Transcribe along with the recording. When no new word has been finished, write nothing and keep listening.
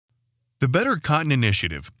The Better Cotton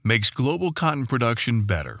Initiative makes global cotton production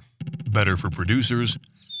better. Better for producers,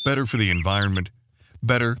 better for the environment,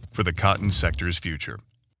 better for the cotton sector's future.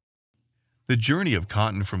 The journey of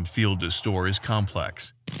cotton from field to store is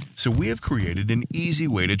complex, so we have created an easy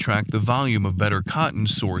way to track the volume of better cotton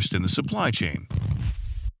sourced in the supply chain.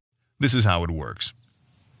 This is how it works.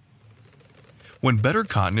 When better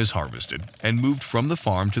cotton is harvested and moved from the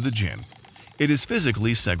farm to the gin, it is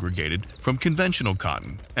physically segregated from conventional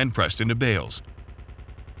cotton and pressed into bales.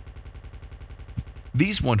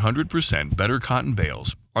 These 100% better cotton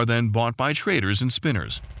bales are then bought by traders and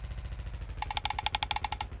spinners.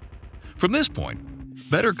 From this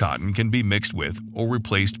point, better cotton can be mixed with or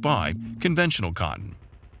replaced by conventional cotton.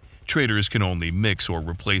 Traders can only mix or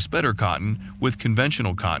replace better cotton with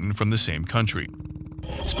conventional cotton from the same country.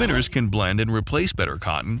 Spinners can blend and replace better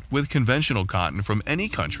cotton with conventional cotton from any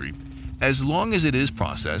country as long as it is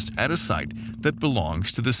processed at a site that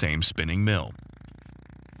belongs to the same spinning mill.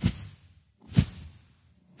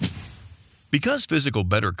 Because physical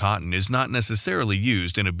better cotton is not necessarily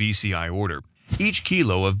used in a BCI order, each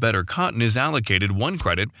kilo of better cotton is allocated one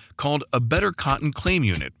credit called a Better Cotton Claim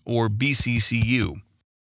Unit, or BCCU.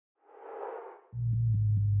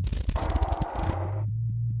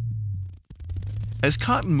 As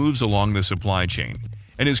cotton moves along the supply chain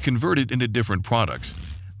and is converted into different products,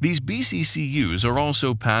 these BCCUs are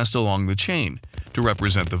also passed along the chain to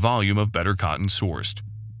represent the volume of better cotton sourced.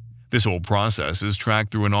 This whole process is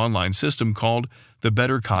tracked through an online system called the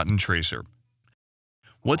Better Cotton Tracer.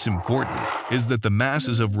 What's important is that the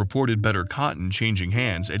masses of reported better cotton changing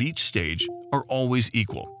hands at each stage are always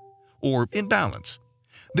equal, or in balance.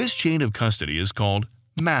 This chain of custody is called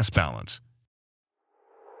mass balance.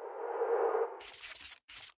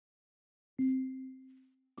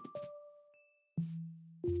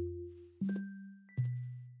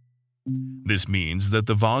 This means that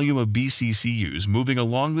the volume of BCCUs moving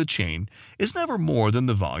along the chain is never more than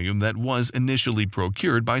the volume that was initially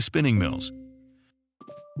procured by spinning mills.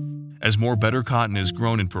 As more better cotton is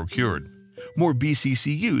grown and procured, more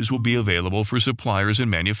BCCUs will be available for suppliers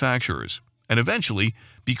and manufacturers, and eventually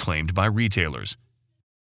be claimed by retailers.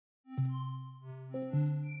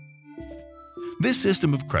 This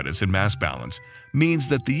system of credits and mass balance means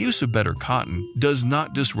that the use of better cotton does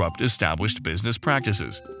not disrupt established business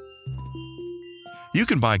practices. You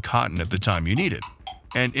can buy cotton at the time you need it,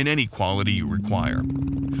 and in any quality you require.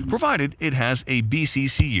 Provided it has a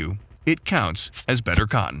BCCU, it counts as better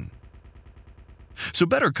cotton. So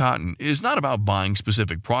better cotton is not about buying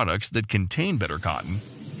specific products that contain better cotton.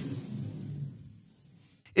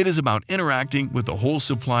 It is about interacting with the whole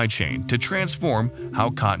supply chain to transform how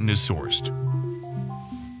cotton is sourced.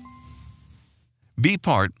 Be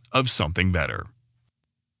part of something better.